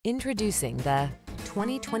Introducing the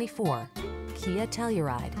 2024 Kia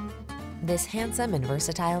Telluride. This handsome and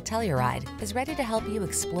versatile Telluride is ready to help you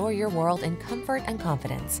explore your world in comfort and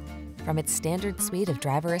confidence. From its standard suite of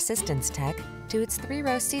driver assistance tech, to its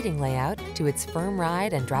 3-row seating layout, to its firm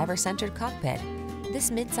ride and driver-centered cockpit, this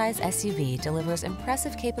midsize SUV delivers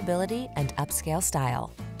impressive capability and upscale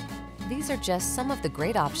style. These are just some of the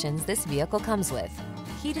great options this vehicle comes with: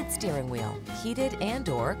 heated steering wheel, heated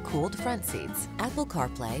and/or cooled front seats, Apple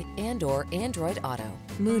CarPlay and/or Android Auto,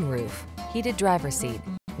 moonroof, heated driver's seat,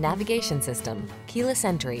 navigation system, keyless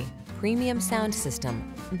entry, premium sound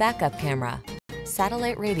system, backup camera,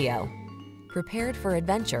 satellite radio. Prepared for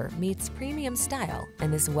adventure meets premium style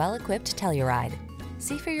in this well-equipped Telluride.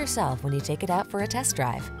 See for yourself when you take it out for a test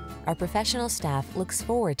drive. Our professional staff looks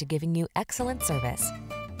forward to giving you excellent service.